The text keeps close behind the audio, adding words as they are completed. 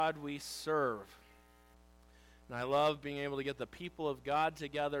God we serve. And I love being able to get the people of God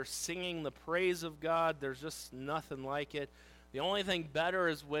together, singing the praise of God. There's just nothing like it. The only thing better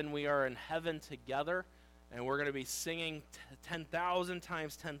is when we are in heaven together, and we're going to be singing 10,000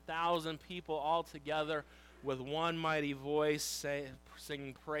 times 10,000 people all together with one mighty voice,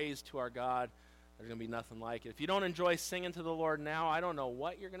 singing praise to our God. There's going to be nothing like it. If you don't enjoy singing to the Lord now, I don't know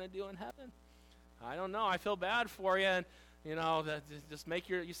what you're going to do in heaven. I don't know. I feel bad for you. And, you know, just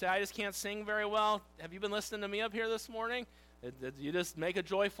you say, I just can't sing very well. Have you been listening to me up here this morning? You just make a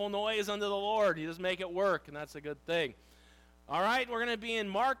joyful noise unto the Lord. You just make it work, and that's a good thing. All right, we're going to be in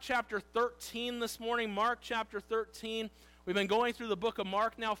Mark chapter 13 this morning. Mark chapter 13. We've been going through the book of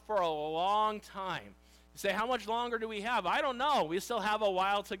Mark now for a long time. You say, how much longer do we have? I don't know. We still have a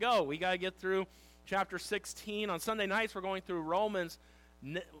while to go. We got to get through chapter 16. On Sunday nights, we're going through Romans.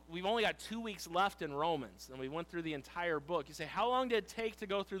 We've only got 2 weeks left in Romans, and we went through the entire book. You say, how long did it take to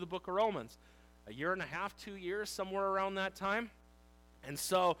go through the book of Romans? A year and a half, 2 years, somewhere around that time. And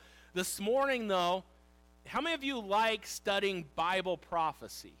so this morning, though, how many of you like studying Bible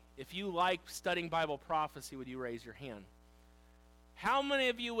prophecy? If you like studying Bible prophecy, would you raise your hand? How many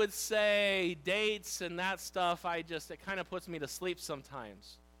of you would say dates and that stuff, it kind of puts me to sleep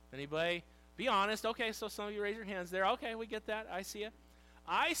sometimes? Anybody? Be honest. Okay, so some of you raise your hands there. Okay, we get that. I see you.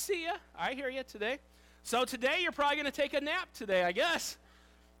 I see you. I hear you today. So today you're probably going to take a nap today, I guess.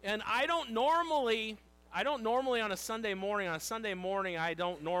 And I don't normally on a Sunday morning, I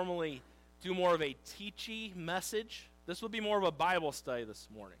don't normally do more of a teachy message. This will be more of a Bible study this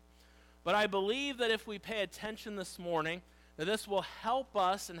morning. But I believe that if we pay attention this morning, that this will help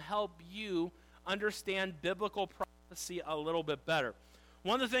us and help you understand biblical prophecy a little bit better.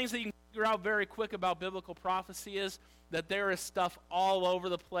 One of the things that you can figure out very quick about biblical prophecy is that there is stuff all over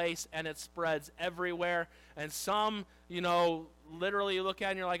the place and it spreads everywhere. And some, literally you look at it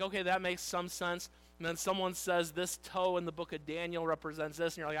and you're like, okay, that makes some sense. And then someone says this toe in the book of Daniel represents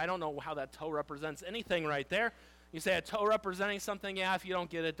this. And you're like, I don't know how that toe represents anything right there. You say a toe representing something, yeah, if you don't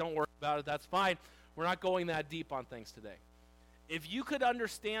get it, don't worry about it, that's fine. We're not going that deep on things today. If you could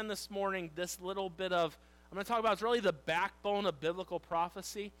understand this morning this little bit of, I'm going to talk about, it's really the backbone of biblical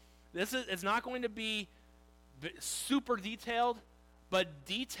prophecy. It's not going to be super detailed, but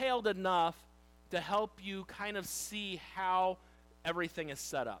detailed enough to help you kind of see how everything is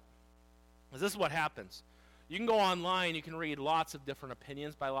set up. Because this is what happens. You can go online, you can read lots of different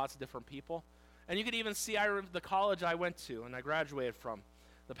opinions by lots of different people. And you could even see the college I went to and I graduated from.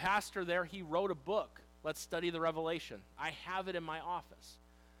 The pastor there, he wrote a book, Let's Study the Revelation. I have it in my office.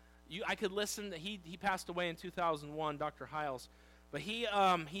 I could listen. He passed away in 2001, Dr. Hiles. But he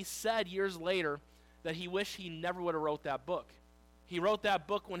said years later that he wished he never would have wrote that book. He wrote that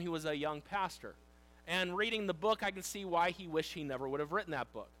book when he was a young pastor. And reading the book, I can see why he wished he never would have written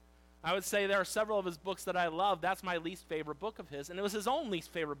that book. I would say there are several of his books that I love. That's my least favorite book of his. And it was his own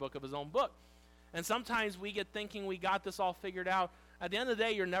least favorite book of his own book. And sometimes we get thinking we got this all figured out. At the end of the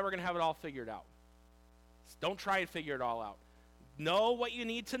day, you're never going to have it all figured out. Don't try to figure it all out. Know what you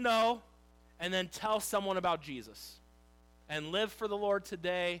need to know, and then tell someone about Jesus. And live for the Lord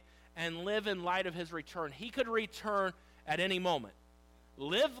today, and live in light of his return. He could return at any moment.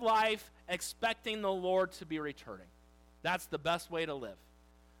 Live life expecting the Lord to be returning. That's the best way to live.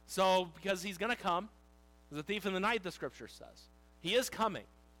 So, because he's going to come, as a thief in the night, the scripture says. He is coming.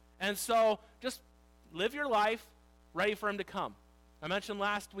 And so, just live your life ready for him to come. I mentioned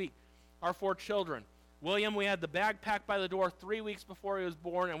last week, our 4 children. William, we had the bag packed by the door 3 weeks before he was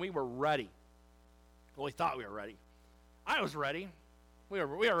born, and we were ready. Well, we thought we were ready. I was ready. We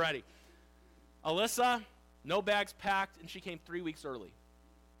were ready. Alyssa, no bags packed, and she came 3 weeks early.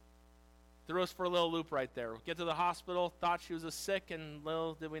 Threw us for a little loop right there. Get to the hospital, thought she was sick, and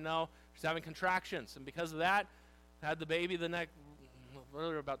little did we know she's having contractions. And because of that, had the baby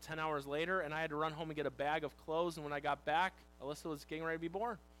about 10 hours later, and I had to run home and get a bag of clothes. And when I got back, Alyssa was getting ready to be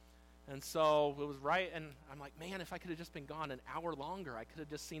born. And so it was right, and I'm like, man, if I could have just been gone an hour longer, I could have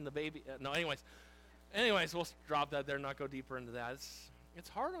just seen the baby. Anyways, we'll drop that there, not go deeper into that. It's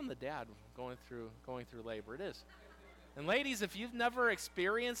hard on the dad going through labor. It is. And ladies, if you've never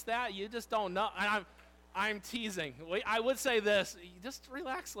experienced that, you just don't know. And I'm teasing. I would say this. Just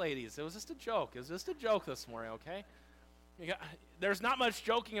relax, ladies. It was just a joke. It was just a joke this morning, okay? There's not much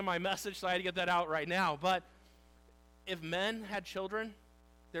joking in my message, so I had to get that out right now. But if men had children,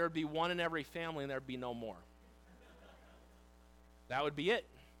 there would be one in every family, and there would be no more. That would be it.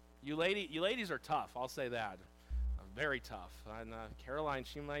 You ladies are tough. I'll say that. Very tough. And Caroline,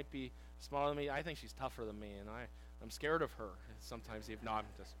 she might be smaller than me. I think she's tougher than me, and I'm scared of her sometimes. No, I'm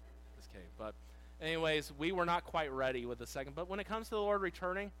just kidding. But Anyways, we were not quite ready with the second. But when it comes to the Lord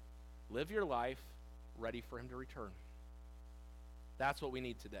returning, live your life ready for him to return. That's what we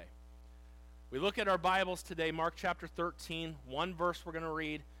need today. We look at our Bibles today, Mark chapter 13, one verse we're going to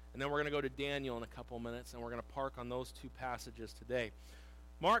read, and then we're going to go to Daniel in a couple minutes, and we're going to park on those two passages today.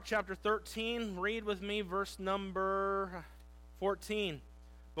 Mark chapter 13, read with me verse number 14.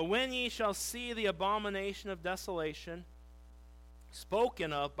 But when ye shall see the abomination of desolation,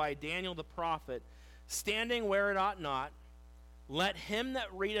 spoken of by Daniel the prophet, standing where it ought not, let him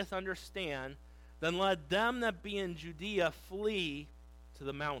that readeth understand, then let them that be in Judea flee to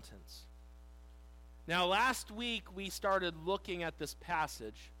the mountains. Now, last week we started looking at this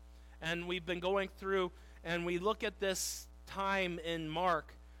passage, and we've been going through, and we look at this time in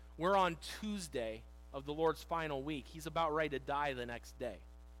Mark. We're on Tuesday of the Lord's final week. He's about ready to die the next day.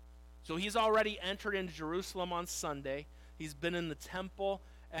 So he's already entered into Jerusalem on Sunday. He's been in the temple,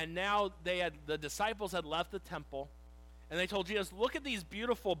 and now the disciples had left the temple, and they told Jesus, look at these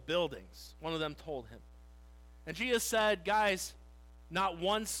beautiful buildings, one of them told him. And Jesus said, guys, not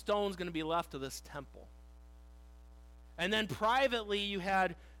one stone's going to be left of this temple. And then privately you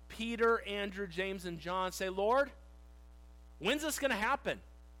had Peter, Andrew, James, and John say, Lord, when's this going to happen?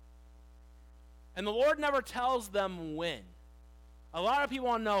 And the Lord never tells them when. A lot of people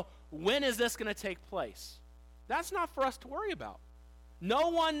want to know, when is this going to take place? That's not for us to worry about. No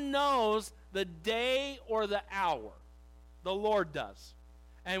one knows the day or the hour. The Lord does.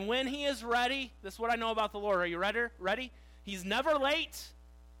 And when he is ready, this is what I know about the Lord. Are you ready? He's never late,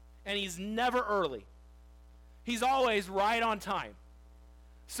 and he's never early. He's always right on time.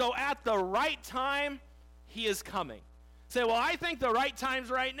 So at the right time, he is coming. Say, well, I think the right time's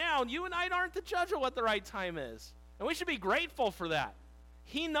right now, and you and I aren't the judge of what the right time is. And we should be grateful for that.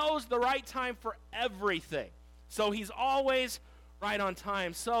 He knows the right time for everything. So he's always right on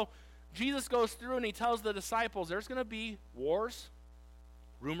time. So Jesus goes through and he tells the disciples, there's going to be wars,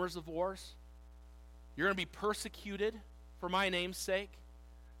 rumors of wars. You're going to be persecuted for my name's sake.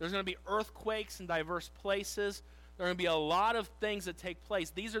 There's going to be earthquakes in diverse places. There are going to be a lot of things that take place.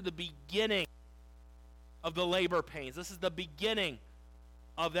 These are the beginning of the labor pains. This is the beginning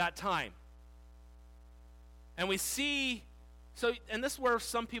of that time. And we see, and this is where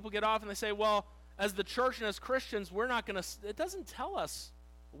some people get off and they say, well, as the church and as Christians, we're not going to, it doesn't tell us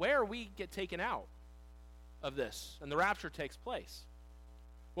where we get taken out of this and the rapture takes place.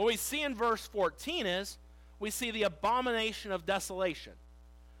 What we see in verse 14 is, we see the abomination of desolation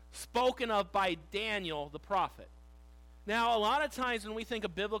spoken of by Daniel the prophet. Now, a lot of times when we think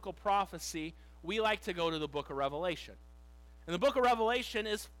of biblical prophecy, we like to go to the book of Revelation. And the book of Revelation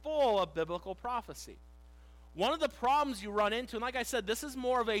is full of biblical prophecy. One of the problems you run into, and like I said, this is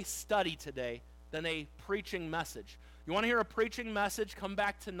more of a study today than a preaching message. You want to hear a preaching message, come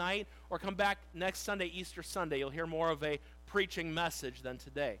back tonight or come back next Sunday, Easter Sunday. You'll hear more of a preaching message than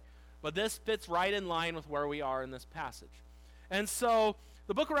today. But this fits right in line with where we are in this passage. And so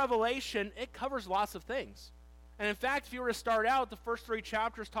the book of Revelation, it covers lots of things. And in fact, if you were to start out, the first 3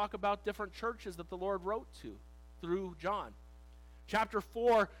 chapters talk about different churches that the Lord wrote to through John. Chapter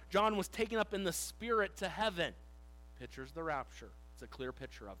 4, John was taken up in the Spirit to heaven. Pictures the rapture. It's a clear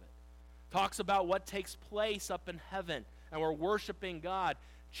picture of it. Talks about what takes place up in heaven, and we're worshiping God.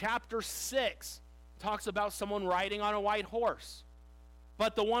 Chapter 6 talks about someone riding on a white horse.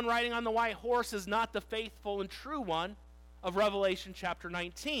 But the one riding on the white horse is not the faithful and true one of Revelation chapter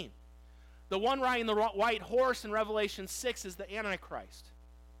 19. The one riding the white horse in Revelation 6 is the Antichrist.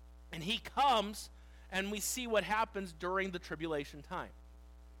 And he comes, and we see what happens during the tribulation time.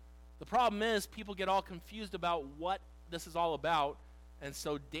 The problem is people get all confused about what this is all about, and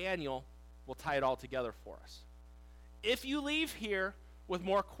so Daniel will tie it all together for us. If you leave here with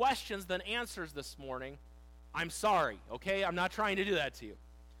more questions than answers this morning, I'm sorry, okay? I'm not trying to do that to you.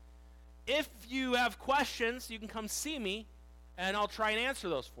 If you have questions, you can come see me, and I'll try and answer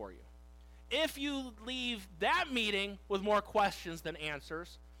those for you. If you leave that meeting with more questions than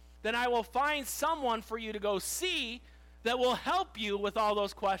answers, then I will find someone for you to go see that will help you with all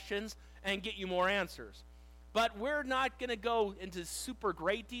those questions and get you more answers. But we're not going to go into super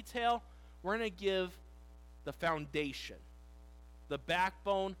great detail. We're going to give the foundation, the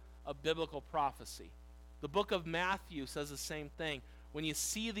backbone of biblical prophecy. The book of Matthew says the same thing. When you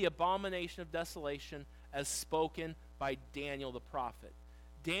see the abomination of desolation as spoken by Daniel the prophet.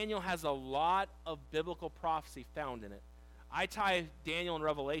 Daniel has a lot of biblical prophecy found in it. I tie Daniel and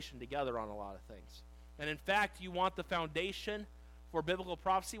Revelation together on a lot of things. And in fact, you want the foundation for biblical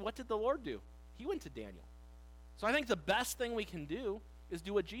prophecy, what did the Lord do? He went to Daniel. So I think the best thing we can do is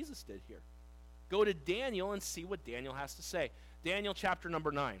do what Jesus did here. Go to Daniel and see what Daniel has to say. Daniel chapter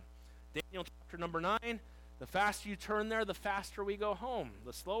number 9. Daniel chapter number 9, the faster you turn there, the faster we go home.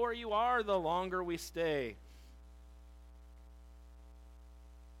 The slower you are, the longer we stay.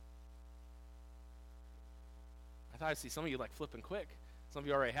 I thought I'd see some of you like flipping quick. Some of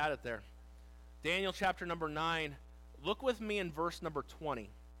you already had it there. Daniel chapter number 9, look with me in verse number 20.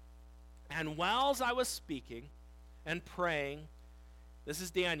 And whiles I was speaking and praying, this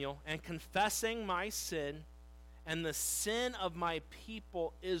is Daniel, and confessing my sin and the sin of my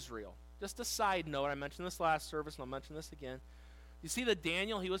people Israel. Just a side note, I mentioned this last service, and I'll mention this again. You see that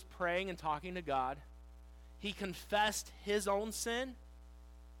Daniel, he was praying and talking to God. He confessed his own sin.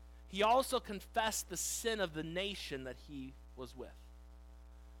 He also confessed the sin of the nation that he was with.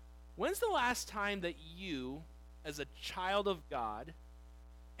 When's the last time that you, as a child of God,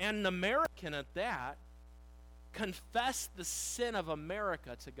 and an American at that, confessed the sin of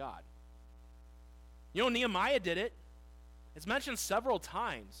America to God? You know, Nehemiah did it. It's mentioned several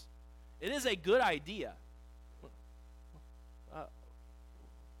times. It is a good idea.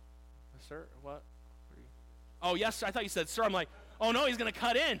 Sir, what? Oh, yes, sir. I thought you said, sir. I'm like, oh, no, he's going to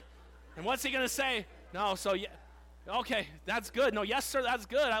cut in. And what's he going to say? No, so, yeah. Okay, that's good. No, yes, sir, that's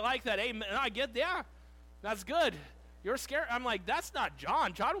good. I like that. Amen. I get, yeah, that's good. You're scared. I'm like, that's not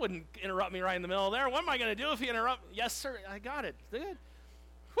John. John wouldn't interrupt me right in the middle there. What am I going to do if he interrupts? Yes, sir. I got it. Good.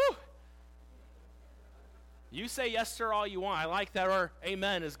 Whew. You say yes, sir, all you want. I like that. Or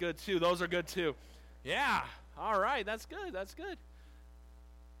amen is good, too. Those are good, too. Yeah. All right. That's good. That's good.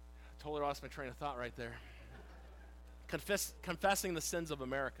 I totally lost my train of thought right there. Confessing the sins of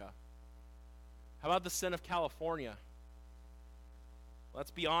America. How about the sin of California?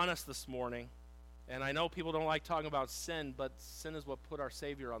 Let's be honest this morning. And I know people don't like talking about sin, but sin is what put our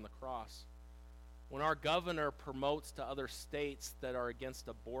Savior on the cross. When our governor promotes to other states that are against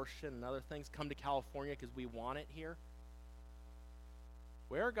abortion and other things, come to California because we want it here.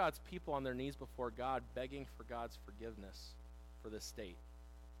 Where are God's people on their knees before God begging for God's forgiveness for this state?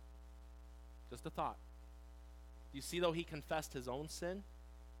 Just a thought. You see, though, he confessed his own sin,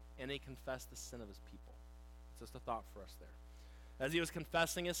 and he confessed the sin of his people. It's just a thought for us there. As he was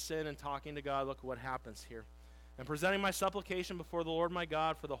confessing his sin and talking to God, look what happens here. And presenting my supplication before the Lord my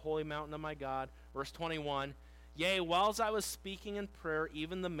God for the holy mountain of my God. Verse 21, yea, whiles I was speaking in prayer,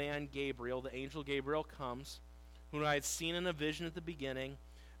 even the man Gabriel, the angel Gabriel comes, whom I had seen in a vision at the beginning,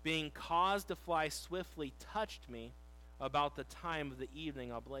 being caused to fly swiftly, touched me about the time of the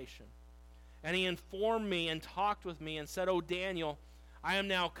evening oblation. And he informed me and talked with me and said, O Daniel, I am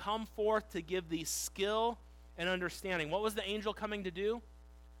now come forth to give thee skill and understanding. What was the angel coming to do?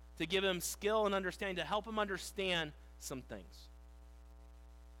 To give him skill and understanding, to help him understand some things.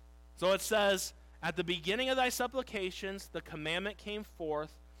 So it says, at the beginning of thy supplications, the commandment came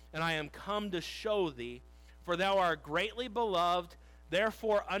forth, and I am come to show thee, for thou art greatly beloved,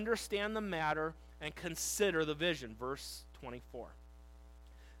 therefore understand the matter and consider the vision. Verse 24.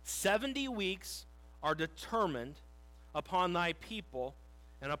 70 weeks are determined upon thy people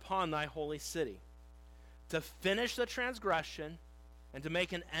and upon thy holy city, to finish the transgression and to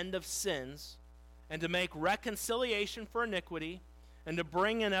make an end of sins, and to make reconciliation for iniquity, and to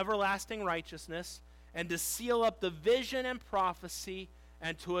bring in everlasting righteousness, and to seal up the vision and prophecy,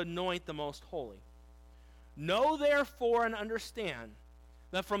 and to anoint the most holy. Know therefore and understand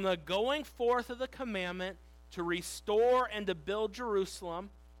that from the going forth of the commandment to restore and to build Jerusalem,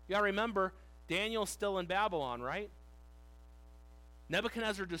 you got to remember, Daniel's still in Babylon, right?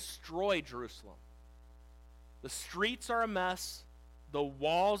 Nebuchadnezzar destroyed Jerusalem. The streets are a mess. The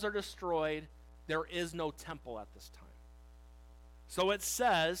walls are destroyed. There is no temple at this time. So it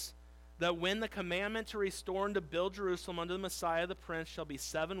says that when the commandment to restore and to build Jerusalem under the Messiah the Prince shall be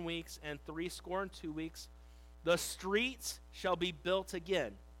 7 weeks and 62 weeks, the streets shall be built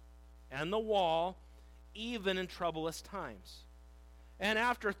again, and the wall, even in troublous times. And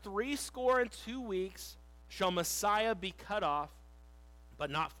after 62 weeks shall Messiah be cut off, but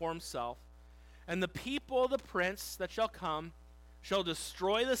not for himself. And the people of the prince that shall come shall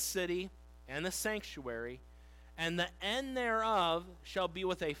destroy the city and the sanctuary, and the end thereof shall be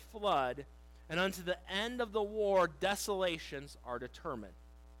with a flood, and unto the end of the war desolations are determined.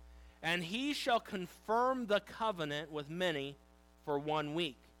 And he shall confirm the covenant with many for 1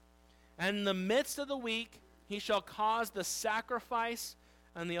 week. And in the midst of the week he shall cause the sacrifice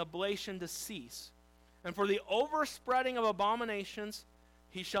and the oblation to cease. And for the overspreading of abominations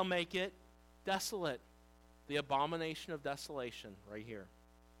he shall make it desolate. The abomination of desolation right here.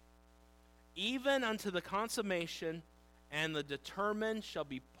 Even unto the consummation, and the determined shall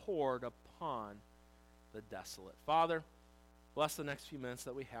be poured upon the desolate. Father, bless the next few minutes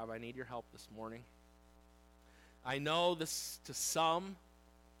that we have. I need your help this morning. I know this to some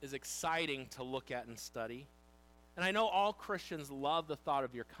is exciting to look at and study. And I know all Christians love the thought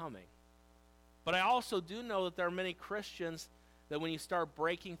of your coming. But I also do know that there are many Christians that when you start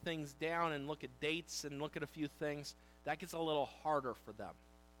breaking things down and look at dates and look at a few things, that gets a little harder for them.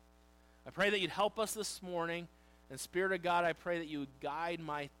 I pray that you'd help us this morning. And Spirit of God, I pray that you would guide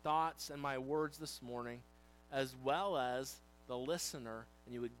my thoughts and my words this morning, as well as the listener,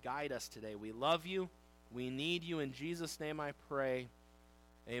 and you would guide us today. We love you. We need you. In Jesus' name I pray.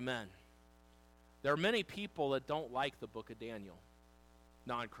 Amen. There are many people that don't like the book of Daniel.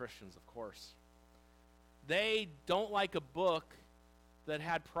 Non-Christians, of course. They don't like a book that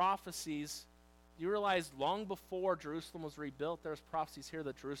had prophecies. You realize long before Jerusalem was rebuilt, there's prophecies here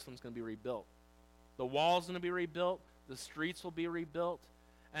that Jerusalem's going to be rebuilt. The wall's going to be rebuilt. The streets will be rebuilt.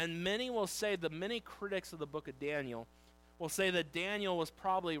 And many will say, the many critics of the book of Daniel will say that Daniel was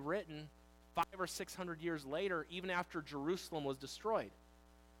probably written 500 or 600 years later, even after Jerusalem was destroyed.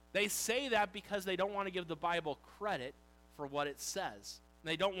 They say that because they don't want to give the Bible credit for what it says.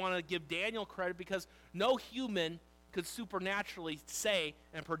 They don't want to give Daniel credit because no human could supernaturally say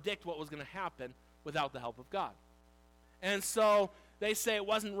and predict what was going to happen without the help of God. And so they say it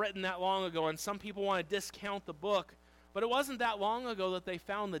wasn't written that long ago, and some people want to discount the book, but it wasn't that long ago that they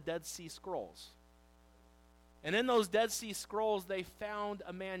found the Dead Sea Scrolls. And in those Dead Sea Scrolls, they found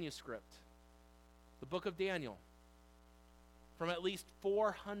a manuscript, the book of Daniel, from at least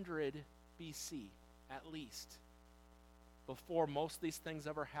 400 BC, at least. Before most of these things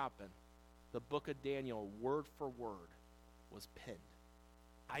ever happened, the book of Daniel, word for word, was penned.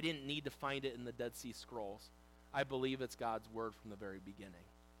 I didn't need to find it in the Dead Sea Scrolls. I believe it's God's word from the very beginning.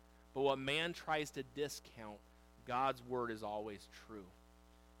 But what man tries to discount, God's word is always true.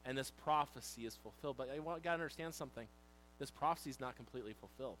 And this prophecy is fulfilled. But you got to understand something. This prophecy is not completely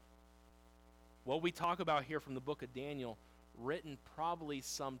fulfilled. What we talk about here from the book of Daniel, written probably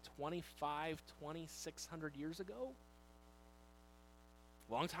some 2,600 years ago,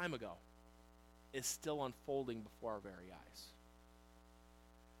 long time ago, is still unfolding before our very eyes.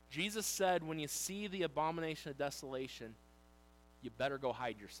 Jesus said, when you see the abomination of desolation, you better go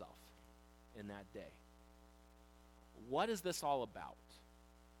hide yourself in that day. What is this all about?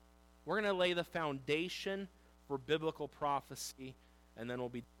 We're going to lay the foundation for biblical prophecy, and then we'll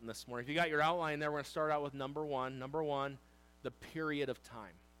be done this morning. If you got your outline there, we're going to start out with number one. Number one, the period of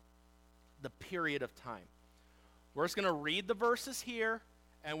time. The period of time. We're just going to read the verses here,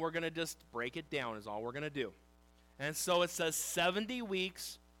 and we're going to just break it down is all we're going to do. And so it says 70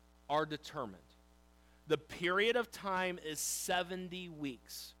 weeks are determined. The period of time is 70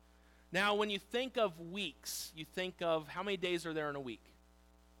 weeks. Now, when you think of weeks, you think of how many days are there in a week?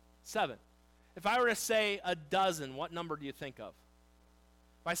 7. If I were to say a dozen, what number do you think of?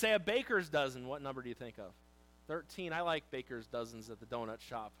 If I say a baker's dozen, what number do you think of? 13. I like baker's dozens at the donut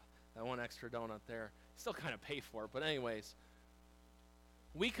shop. That one extra donut there. Still kind of pay for it, but anyways.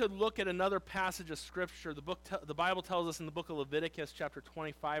 We could look at another passage of Scripture. The Bible tells us in the book of Leviticus, chapter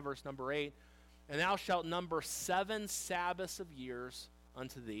 25, verse number 8, "And thou shalt number 7 Sabbaths of years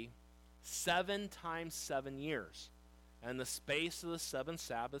unto thee, 7 times 7 years. And the space of the 7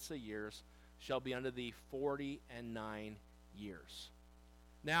 Sabbaths of years shall be unto thee 49 years."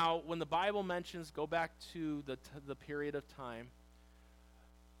 Now, when the Bible mentions, go back to the period of time,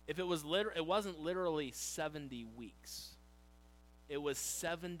 if it wasn't literally 70 weeks. It was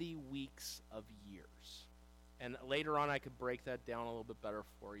 70 weeks of years. And later on, I could break that down a little bit better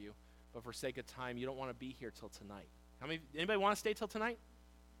for you. But for sake of time, you don't want to be here till tonight. Anybody want to stay till tonight?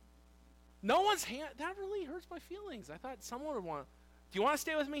 No one's hand. That really hurts my feelings. I thought someone would want. Do you want to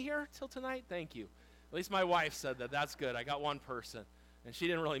stay with me here till tonight? Thank you. At least my wife said that. That's good. I got one person. And she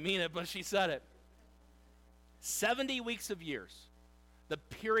didn't really mean it, but she said it. 70 weeks of years. The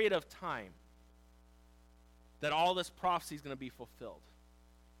period of time that all this prophecy is going to be fulfilled.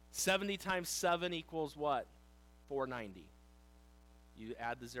 70 times 7 equals what? 490. You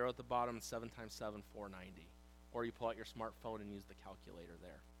add the 0 at the bottom, 7 times 7, 490. Or you pull out your smartphone and use the calculator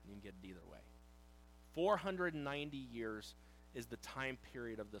there. You can get it either way. 490 years is the time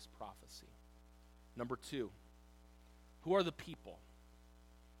period of this prophecy. Number 2, who are the people?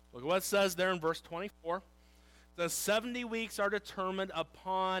 Look at what it says there in verse 24. The 70 weeks are determined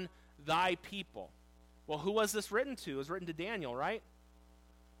upon thy people. Well, who was this written to? It was written to Daniel, right?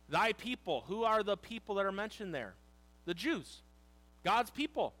 Thy people. Who are the people that are mentioned there? The Jews. God's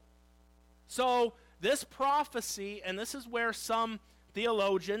people. So this prophecy, and this is where some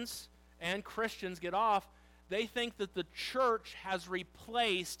theologians and Christians get off, they think that the church has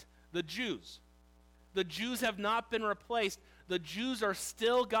replaced the Jews. The Jews have not been replaced. The Jews are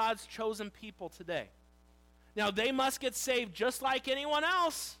still God's chosen people today. Now, they must get saved just like anyone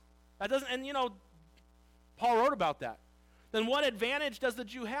else. That doesn't, and Paul wrote about that. Then what advantage does the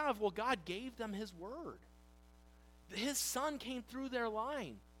Jew have? Well, God gave them his word. His son came through their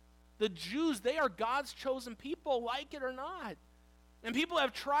line. The Jews, they are God's chosen people, like it or not. And people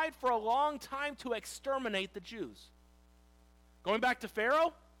have tried for a long time to exterminate the Jews. Going back to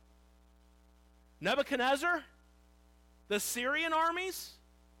Pharaoh, Nebuchadnezzar, the Syrian armies,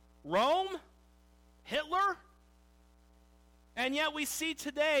 Rome, Hitler. And yet we see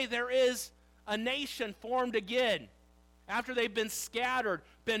today there is a nation formed again after they've been scattered,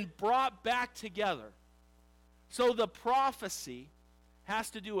 been brought back together. So the prophecy has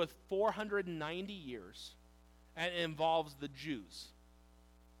to do with 490 years, and it involves the Jews.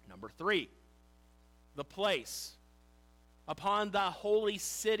 Number 3, the place. Upon the holy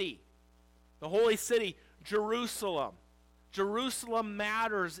city. The holy city, Jerusalem. Jerusalem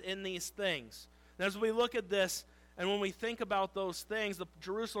matters in these things. And as we look at this, and when we think about those things,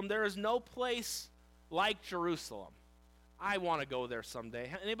 Jerusalem, there is no place like Jerusalem. I want to go there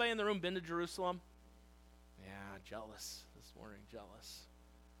someday. Anybody in the room been to Jerusalem? Yeah, jealous this morning, jealous.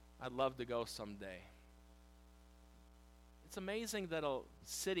 I'd love to go someday. It's amazing that a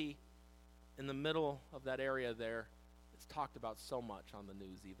city in the middle of that area there is talked about so much on the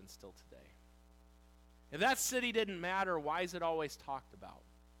news even still today. If that city didn't matter, why is it always talked about?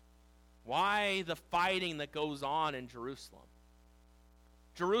 Why the fighting that goes on in Jerusalem?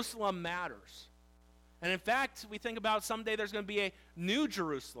 Jerusalem matters. And in fact, we think about someday there's going to be a new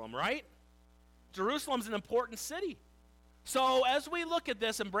Jerusalem, right? Jerusalem's an important city. So as we look at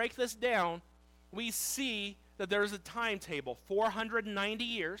this and break this down, we see that there's a timetable, 490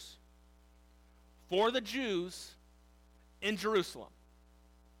 years for the Jews in Jerusalem.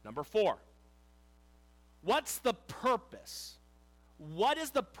 Number 4, what's the purpose? What is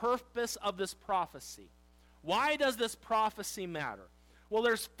the purpose of this prophecy? Why does this prophecy matter? Well,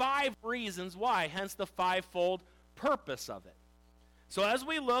 there's 5 reasons why, hence the 5-fold purpose of it. So as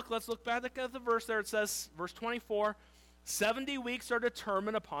we look, let's look back at the verse there. It says, verse 24, 70 weeks are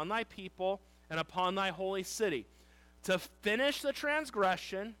determined upon thy people and upon thy holy city, to finish the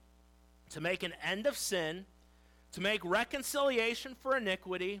transgression, to make an end of sin, to make reconciliation for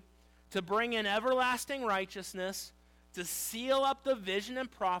iniquity, to bring in everlasting righteousness, to seal up the vision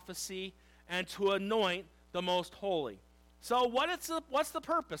and prophecy, and to anoint the most holy. So what's the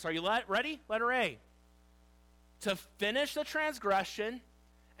purpose? Are you ready? Letter A. To finish the transgression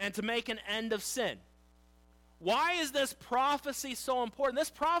and to make an end of sin. Why is this prophecy so important? This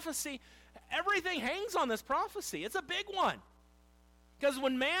prophecy, everything hangs on this prophecy. It's a big one. Because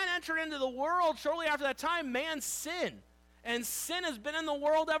when man entered into the world, shortly after that time, man sinned. And sin has been in the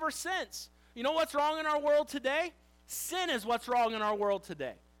world ever since. You know what's wrong in our world today? Sin is what's wrong in our world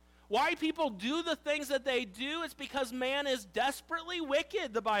today. Why people do the things that they do, it's because man is desperately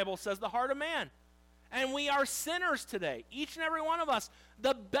wicked, the Bible says, the heart of man. And we are sinners today, each and every one of us.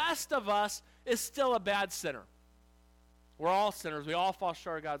 The best of us is still a bad sinner. We're all sinners. We all fall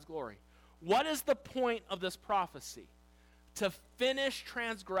short of God's glory. What is the point of this prophecy? To finish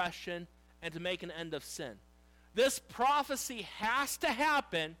transgression and to make an end of sin. This prophecy has to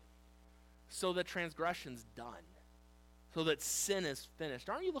happen so that transgression's done, so that sin is finished.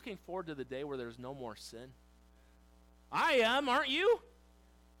 Aren't you looking forward to the day where there's no more sin? I am, aren't you?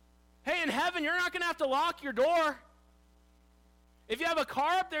 Hey, in heaven, you're not going to have to lock your door. If you have a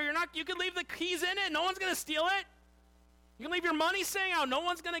car up there, you can leave the keys in it. No one's going to steal it. You can leave your money sitting out. No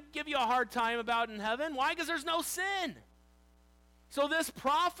one's going to give you a hard time about it in heaven. Why? Because there's no sin. So this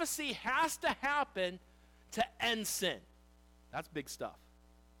prophecy has to happen to end sin. That's big stuff.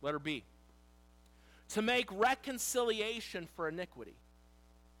 Letter B. To make reconciliation for iniquity.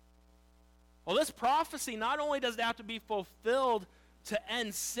 Well, this prophecy, not only does it have to be fulfilled to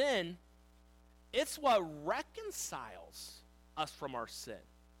end sin, it's what reconciles us from our sin.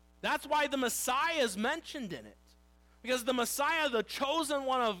 That's why the Messiah is mentioned in it. Because the Messiah, the chosen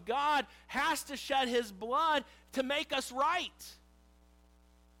one of God, has to shed his blood to make us right.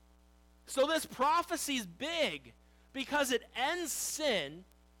 So this prophecy is big because it ends sin,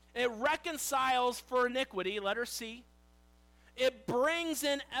 it reconciles for iniquity, letter C, it brings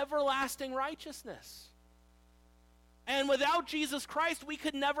in everlasting righteousness. And without Jesus Christ, we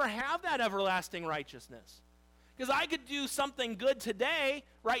could never have that everlasting righteousness. Because I could do something good today,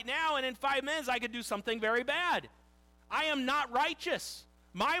 right now, and in 5 minutes I could do something very bad. I am not righteous.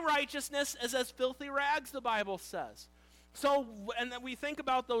 My righteousness is as filthy rags, the Bible says. So, and we think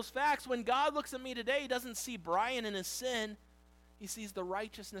about those facts. When God looks at me today, he doesn't see Brian in his sin. He sees the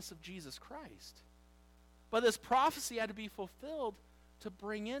righteousness of Jesus Christ. But this prophecy had to be fulfilled to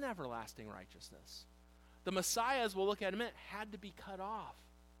bring in everlasting righteousness. The Messiah, as we'll look at in a minute, had to be cut off.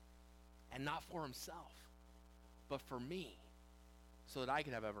 And not for himself, but for me, so that I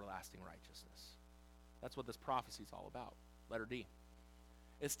could have everlasting righteousness. That's what this prophecy is all about. Letter D.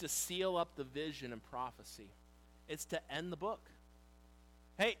 It's to seal up the vision and prophecy. It's to end the book.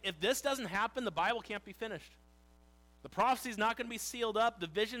 Hey, if this doesn't happen, the Bible can't be finished. The prophecy is not going to be sealed up. The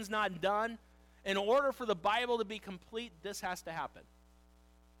vision's not done. In order for the Bible to be complete, this has to happen.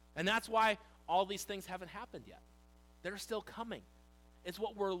 And that's why all these things haven't happened yet. They're still coming. It's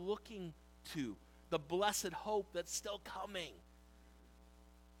what we're looking to, the blessed hope that's still coming.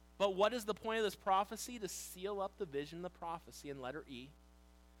 But what is the point of this prophecy? To seal up the vision, the prophecy, in letter E,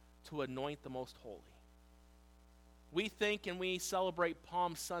 to anoint the most holy. We think and we celebrate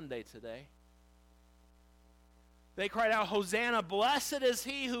Palm Sunday today. They cried out, Hosanna, blessed is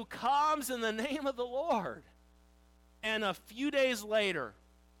he who comes in the name of the Lord. And a few days later,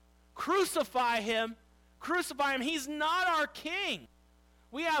 crucify him, he's not our king.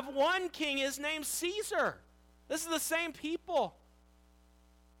 We have one king, his name's Caesar. This is the same people.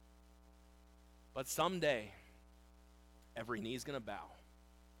 But someday, every knee's going to bow,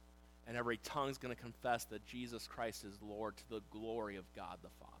 and every tongue's going to confess that Jesus Christ is Lord to the glory of God the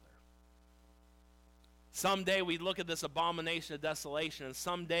Father. Someday we look at this abomination of desolation, and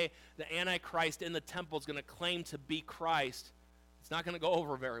someday the Antichrist in the temple is going to claim to be Christ. It's not going to go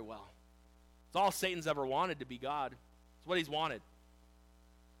over very well. It's all Satan's ever wanted, to be God. It's what he's wanted.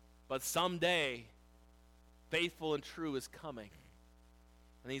 But someday, faithful and true is coming.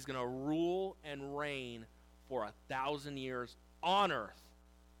 And he's going to rule and reign for 1,000 years on earth.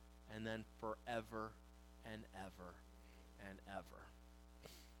 And then forever and ever and ever.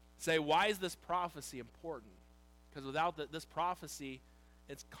 Say, why is this prophecy important? Because without this prophecy,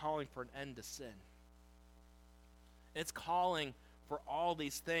 it's calling for an end to sin. It's calling for all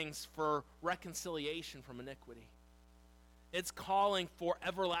these things, for reconciliation from iniquity. It's calling for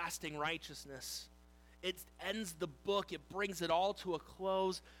everlasting righteousness. It ends the book. It brings it all to a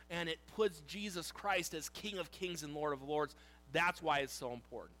close, and it puts Jesus Christ as King of Kings and Lord of Lords. That's why it's so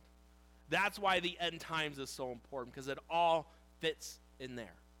important. That's why the end times is so important, because it all fits in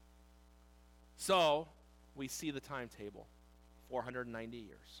there. So, we see the timetable, 490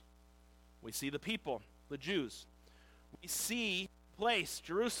 years. We see the people, the Jews. We see the place,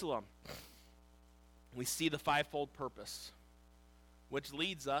 Jerusalem. We see the fivefold purpose, which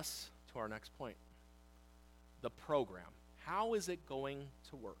leads us to our next point, the program. How is it going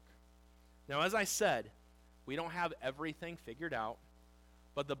to work? Now, as I said, we don't have everything figured out,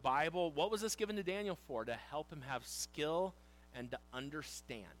 but the Bible, what was this given to Daniel for? To help him have skill and to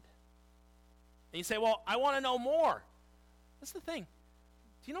understand. And you say, well, I want to know more. That's the thing.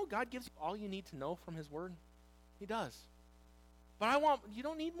 Do you know God gives you all you need to know from his word? He does. But you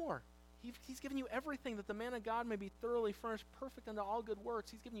don't need more. He's given you everything that the man of God may be thoroughly furnished, perfect unto all good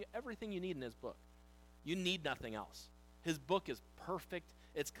works. He's given you everything you need in his book. You need nothing else. His book is perfect.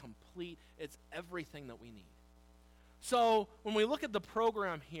 It's complete. It's everything that we need. So when we look at the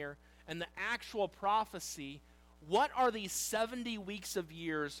program here and the actual prophecy, what are these 70 weeks of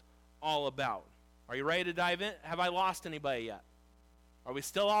years all about? Are you ready to dive in? Have I lost anybody yet? Are we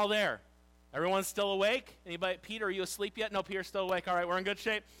still all there? Everyone's still awake? Anybody? Peter, are you asleep yet? No, Peter's still awake. All right, we're in good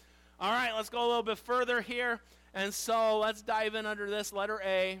shape. All right, let's go a little bit further here. And so let's dive in under this letter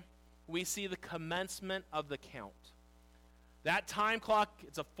A. We see the commencement of the count. That time clock,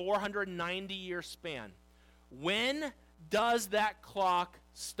 it's a 490-year span. When does that clock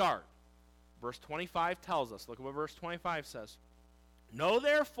start? Verse 25 tells us. Look at what verse 25 says. Know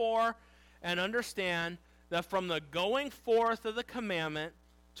therefore and understand that from the going forth of the commandment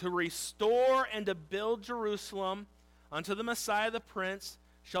to restore and to build Jerusalem unto the Messiah the Prince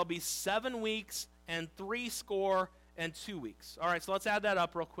shall be 7 weeks and 62 weeks. All right, so let's add that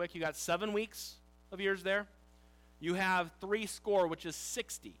up real quick. You got 7 weeks of years there. You have 60, which is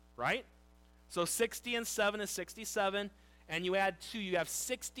 60, right? So 60 and 7 is 67, and you add 2, you have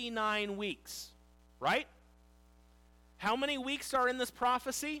 69 weeks, right? How many weeks are in this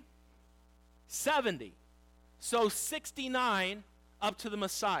prophecy? 70. So 69 up to the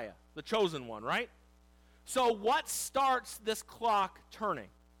Messiah, the chosen one, right? So what starts this clock turning?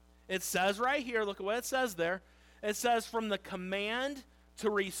 It says right here, look at what it says there. It says from the command to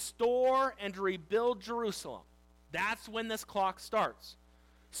restore and to rebuild Jerusalem. That's when this clock starts.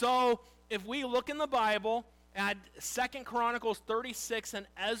 So if we look in the Bible at 2 Chronicles 36 and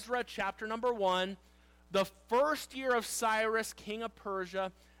Ezra chapter number 1, the first year of Cyrus, king of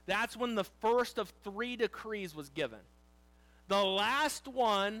Persia, that's when the first of 3 decrees was given. The last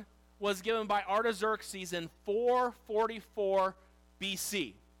one was given by Artaxerxes in 444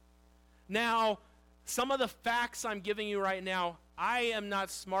 BC. Now, some of the facts I'm giving you right now, I am not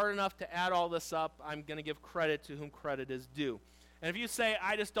smart enough to add all this up. I'm going to give credit to whom credit is due. And if you say,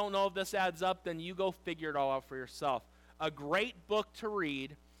 I just don't know if this adds up, then you go figure it all out for yourself. A great book to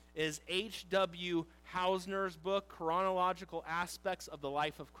read is H.W. Hausner's book, Chronological Aspects of the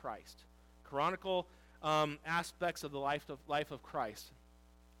Life of Christ. Chronicle aspects of the life of Christ.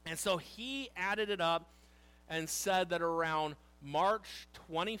 And so he added it up and said that around March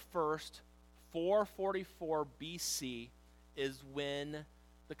 21st, 444 BC is when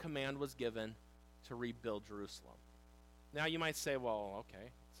the command was given to rebuild Jerusalem. Now you might say, well,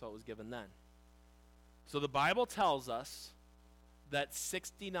 okay, so it was given then. So the Bible tells us that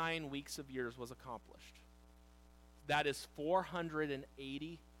 69 weeks of years was accomplished. That is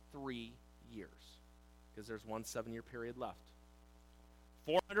 483 years, because there's one 7-year period left.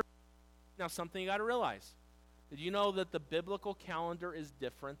 400. Now something you got to realize. Did you know that the biblical calendar is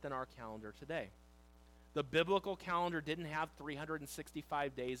different than our calendar today? The biblical calendar didn't have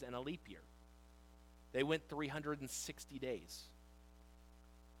 365 days and a leap year. They went 360 days.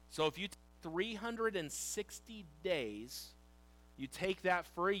 So if you take 360 days, you take that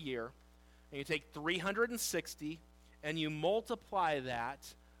for a year, and you take 360, and you multiply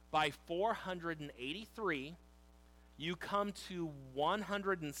that by 483, you come to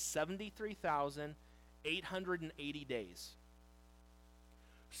 173,880 days.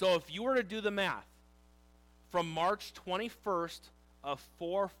 So if you were to do the math, from March 21st of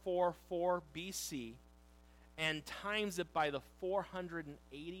 444 BC and times it by the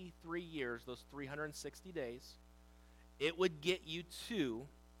 483 years, those 360 days, it would get you to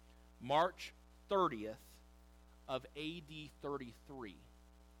March 30th of AD 33,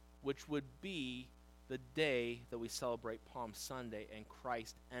 which would be the day that we celebrate Palm Sunday and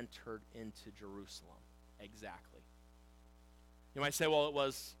Christ entered into Jerusalem. Exactly. You might say, well, it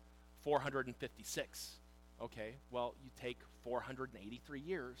was 456. Okay, well, you take 483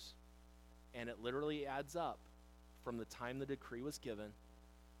 years, and it literally adds up from the time the decree was given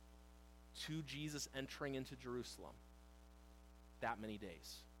to Jesus entering into Jerusalem. That many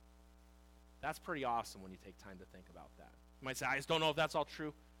days. That's pretty awesome when you take time to think about that. You might say, I just don't know if that's all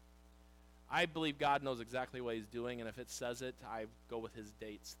true. I believe God knows exactly what he's doing, and if it says it, I go with his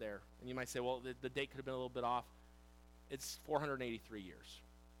dates there. And you might say, well, the date could have been a little bit off. It's 483 years.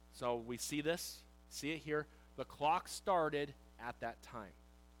 So we see this. See it here. The clock started at that time.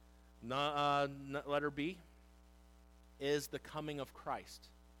 Letter B is the coming of Christ.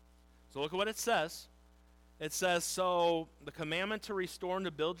 So look at what it says. It says, so the commandment to restore and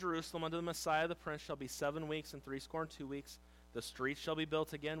to build Jerusalem unto the Messiah the Prince shall be 7 weeks and 62 weeks. The streets shall be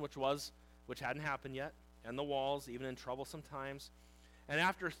built again, which hadn't happened yet, and the walls, even in troublesome times. And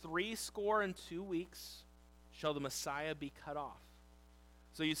after 62 weeks shall the Messiah be cut off.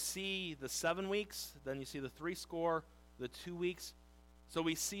 So you see the 7 weeks, then you see the 60, the 2 weeks. So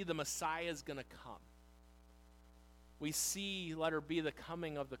we see the Messiah is going to come. We see, letter B, the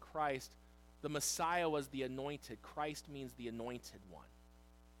coming of the Christ. The Messiah was the anointed. Christ means the anointed one.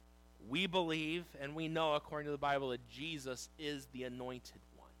 We believe and we know, according to the Bible, that Jesus is the anointed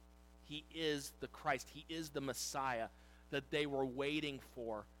one. He is the Christ. He is the Messiah that they were waiting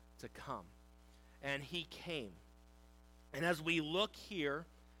for to come. And he came. And as we look here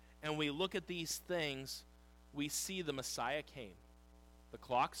and we look at these things, we see the Messiah came. The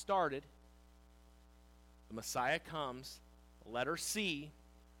clock started. The Messiah comes. Letter C,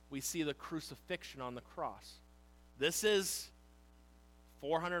 we see the crucifixion on the cross. This is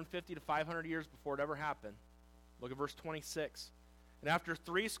 450 to 500 years before it ever happened. Look at verse 26. And after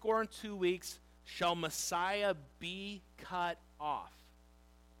 62 weeks shall Messiah be cut off,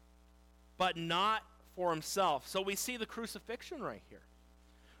 but not for himself. So we see the crucifixion right here.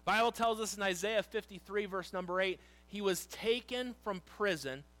 Bible tells us in Isaiah 53, verse number 8, he was taken from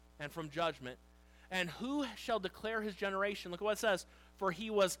prison and from judgment. And who shall declare his generation? Look at what it says. For he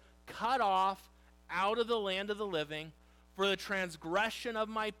was cut off out of the land of the living. For the transgression of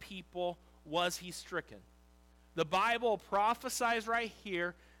my people was he stricken. The Bible prophesies right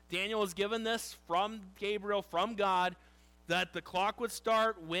here. Daniel was given this from Gabriel, from God, that the clock would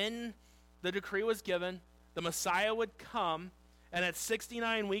start when the decree was given. The Messiah would come, and at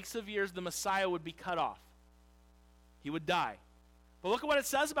 69 weeks of years, the Messiah would be cut off. He would die. But look at what it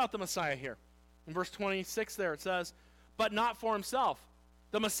says about the Messiah here. In verse 26 there, it says, but not for himself.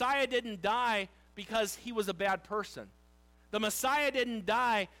 The Messiah didn't die because he was a bad person. The Messiah didn't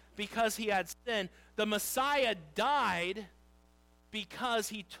die because he had sin. The Messiah died because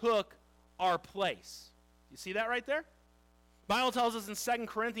he took our place. You see that right there? The Bible tells us in 2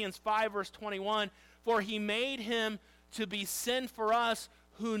 Corinthians 5, verse 21, for he made him to be sin for us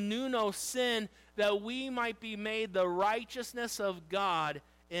who knew no sin, that we might be made the righteousness of God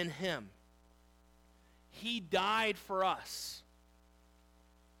in him. He died for us.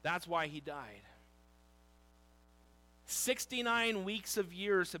 That's why he died. 69 weeks of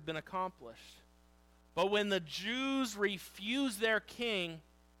years have been accomplished. But when the Jews refused their king,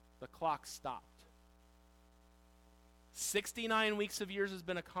 the clock stopped. 69 weeks of years has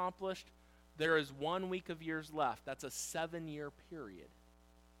been accomplished. There is 1 week of years left. That's a 7-year period.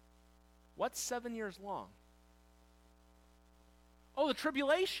 What's 7 years long? Oh, the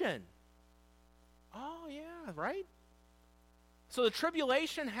tribulation. Oh, yeah, right? So the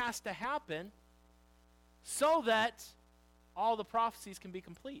tribulation has to happen so that all the prophecies can be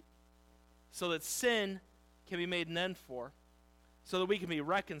complete. So that sin can be made an end for. So that we can be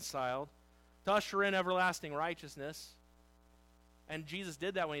reconciled. To usher in everlasting righteousness. And Jesus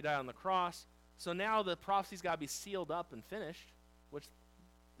did that when he died on the cross. So now the prophecy's got to be sealed up and finished, which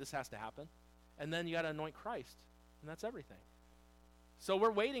this has to happen. And then you got to anoint Christ. And that's everything. So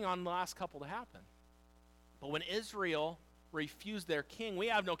we're waiting on the last couple to happen. But when Israel refused their king, we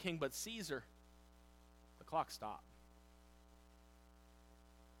have no king but Caesar, the clock stopped.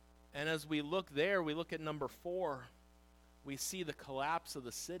 And as we look there, we look at number 4, we see the collapse of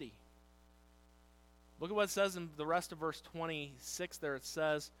the city. Look at what it says in the rest of verse 26 there. It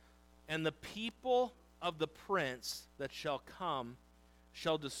says, and the people of the prince that shall come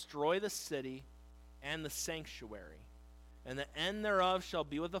shall destroy the city and the sanctuary. And the end thereof shall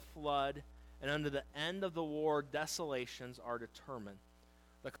be with a flood, and unto the end of the war desolations are determined.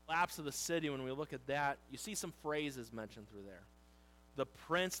 The collapse of the city, when we look at that, you see some phrases mentioned through there. The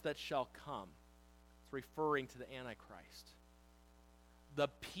prince that shall come. It's referring to the Antichrist. The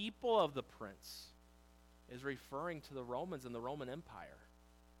people of the prince is referring to the Romans and the Roman Empire.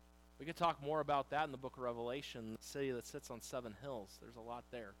 We could talk more about that in the book of Revelation, the city that sits on 7 hills. There's a lot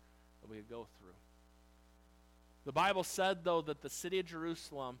there that we could go through. The Bible said, though, that the city of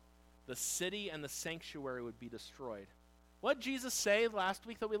Jerusalem, the city and the sanctuary would be destroyed. What did Jesus say last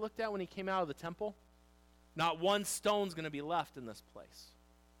week that we looked at when he came out of the temple? Not one stone's going to be left in this place.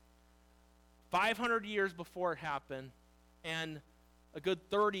 500 years before it happened, and a good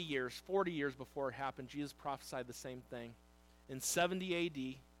 30 years, 40 years before it happened, Jesus prophesied the same thing. In 70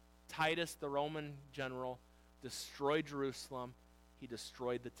 A.D., Titus, the Roman general, destroyed Jerusalem. He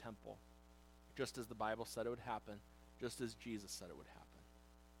destroyed the temple, just as the Bible said it would happen, just as Jesus said it would happen.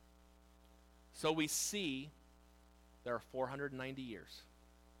 So we see there are 490 years.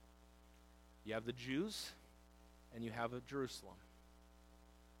 You have the Jews, and you have Jerusalem.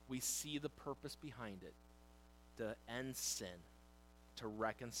 We see the purpose behind it, to end sin, to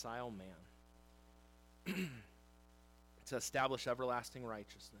reconcile man, to establish everlasting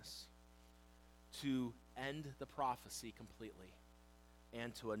righteousness, to end the prophecy completely,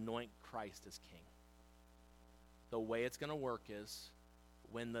 and to anoint Christ as king. The way it's going to work is,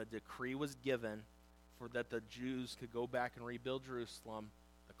 when the decree was given for that the Jews could go back and rebuild Jerusalem,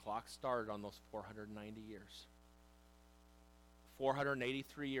 the clock started on those 490 years.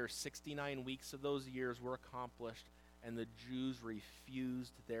 483 years, 69 weeks of those years were accomplished, and the Jews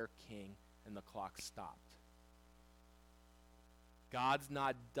refused their king, and the clock stopped. God's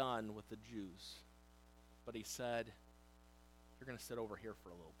not done with the Jews, but he said, you're going to sit over here for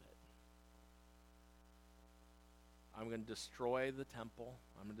a little bit. I'm going to destroy the temple.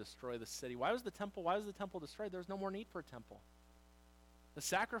 I'm going to destroy the city. Why was the temple destroyed? There was no more need for a temple. The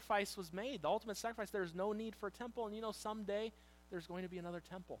sacrifice was made, the ultimate sacrifice. There's no need for a temple, and someday there's going to be another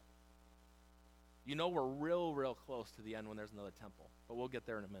temple. We're real close to the end when there's another temple, but we'll get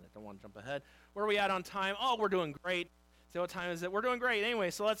there in a minute. Don't want to jump ahead. Where are we at on time? Oh, we're doing great. Say, what time is it? We're doing great.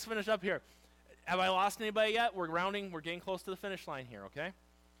 Anyway, so let's finish up here. Have I lost anybody yet? We're getting close to the finish line here, okay?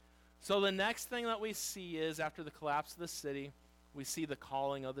 So the next thing that we see is, after the collapse of the city, we see the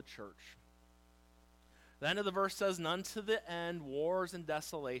calling of the church. The end of the verse says, and unto the end wars and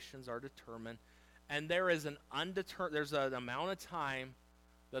desolations are determined. And there's an amount of time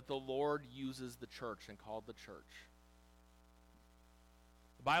that the Lord uses the church and called the church.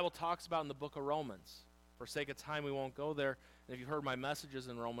 The Bible talks about in the book of Romans. For sake of time, we won't go there. And if you've heard my messages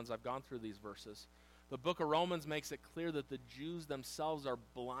in Romans, I've gone through these verses. The book of Romans makes it clear that the Jews themselves are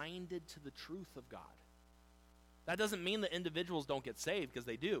blinded to the truth of God. That doesn't mean that individuals don't get saved, because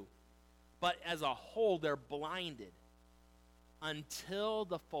they do. But as a whole, they're blinded until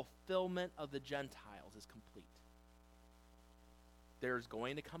the fulfillment of the Gentiles is complete. There's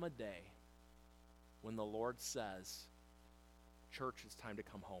going to come a day when the Lord says, church, it's time to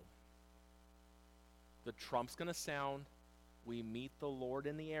come home. The trump's going to sound. We meet the Lord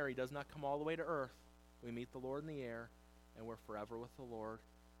in the air. He does not come all the way to earth. We meet the Lord in the air, and we're forever with the Lord.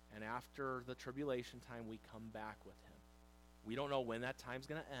 And after the tribulation time, we come back with him. We don't know when that time's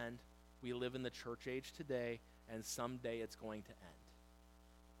going to end. We live in the church age today, and someday it's going to end.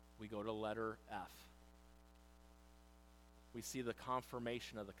 We go to letter F. We see the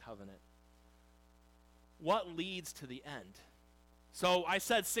confirmation of the covenant. What leads to the end? So I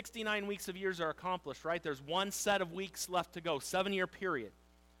said 69 weeks of years are accomplished, right? There's one set of weeks left to go, 7-year period.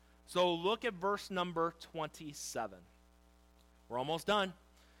 So look at verse number 27. We're almost done.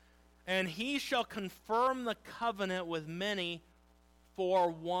 And he shall confirm the covenant with many for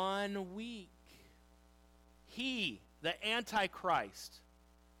 1 week. He, the Antichrist,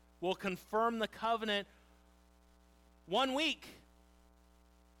 will confirm the covenant 1 week.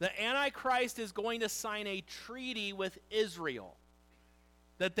 The Antichrist is going to sign a treaty with Israel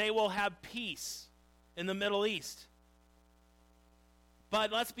that they will have peace in the Middle East.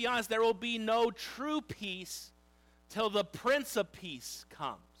 But let's be honest, there will be no true peace till the Prince of Peace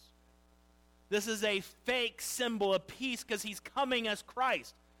comes. This is a fake symbol of peace because he's coming as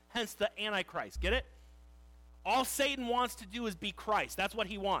Christ, hence the Antichrist. Get it? All Satan wants to do is be Christ. That's what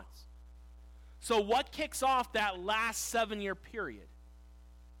he wants. So what kicks off that last 7-year period?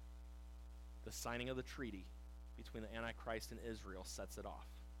 The signing of the treaty between the Antichrist and Israel sets it off.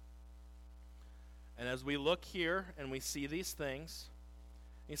 And as we look here and we see these things,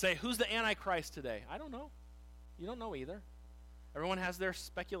 you say, who's the Antichrist today? I don't know. You don't know either. Everyone has their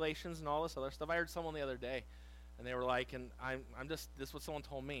speculations and all this other stuff. I heard someone the other day, and they were like, and I'm just, this is what someone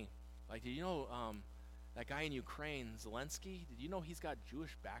told me. Like, did you know that guy in Ukraine, Zelensky, did you know he's got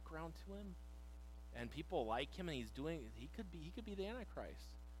Jewish background to him? And people like him, and he could be the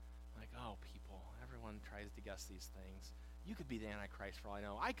Antichrist. Like, oh, people, everyone tries to guess these things. You could be the Antichrist for all I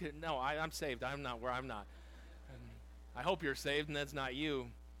know. I'm saved. I'm not where I'm not. And I hope you're saved, and that's not you.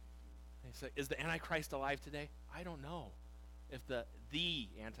 They say, is the Antichrist alive today? I don't know if the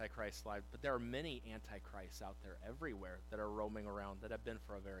Antichrist is alive, but there are many Antichrists out there everywhere that are roaming around that have been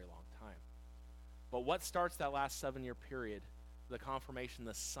for a very long time. But what starts that last 7-year period? The confirmation,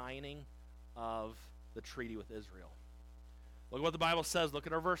 the signing of the treaty with Israel. Look what the Bible says. Look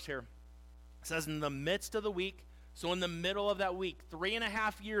at our verse here. It says, in the midst of the week, so in the middle of that week,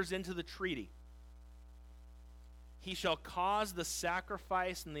 3.5 years into the treaty, he shall cause the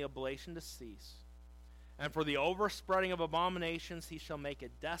sacrifice and the oblation to cease. And for the overspreading of abominations, he shall make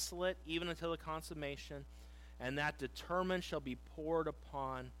it desolate, even until the consummation, and that determined shall be poured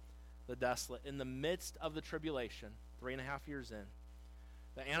upon the desolate. In the midst of the tribulation, 3.5 years in,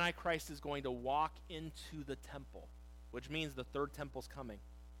 the Antichrist is going to walk into the temple, which means the third temple's coming.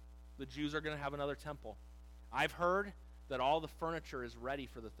 The Jews are going to have another temple. I've heard that all the furniture is ready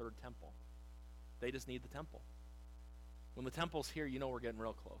for the third temple. They just need the temple. When the temple's here, you know we're getting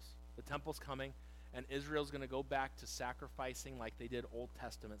real close. The temple's coming, and Israel's going to go back to sacrificing like they did Old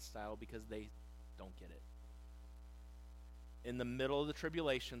Testament style because they don't get it. In the middle of the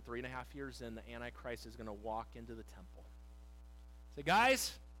tribulation, 3.5 years in, the Antichrist is going to walk into the temple. Say,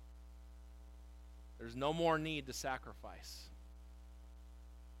 guys, there's no more need to sacrifice.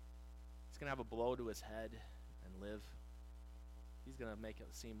 He's going to have a blow to his head and live. He's going to make it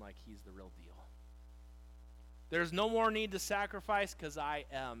seem like he's the real deal. There's no more need to sacrifice because I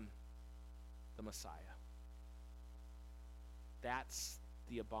am the Messiah. That's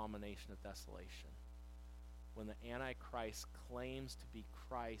the abomination of desolation. When the Antichrist claims to be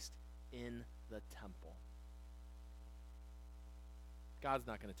Christ in the temple. God's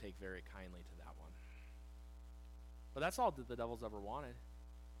not going to take very kindly to that one. But that's all that the devil's ever wanted.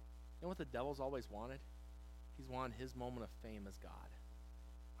 You know what the devil's always wanted? He's wanted his moment of fame as God.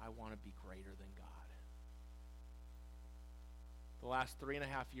 I want to be greater than God. The last 3.5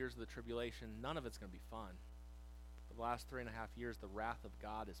 years of the tribulation, none of it's going to be fun. But the last 3.5 years, the wrath of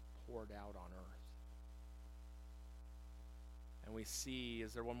God is poured out on earth. And we see,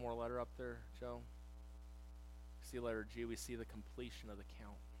 is there one more letter up there, Joe? We see letter G, we see the completion of the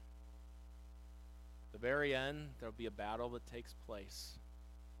count. At the very end, there'll be a battle that takes place.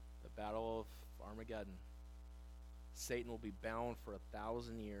 The battle of Armageddon. Satan will be bound for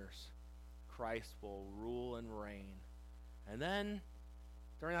 1,000 years. Christ will rule and reign. And then,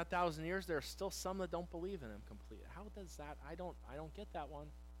 during that 1,000 years, there are still some that don't believe in him completely. How does that? I don't get that one.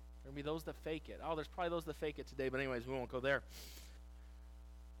 There'll be those that fake it. Oh, there's probably those that fake it today, but anyways, we won't go there.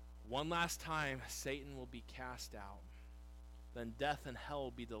 One last time, Satan will be cast out. Then death and hell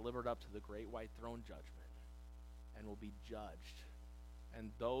will be delivered up to the great white throne judgment and will be judged.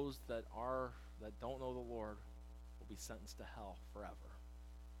 And those that don't know the Lord will be sentenced to hell forever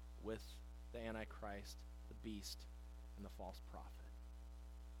with the Antichrist, the beast, and the false prophet.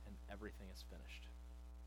 And everything is finished.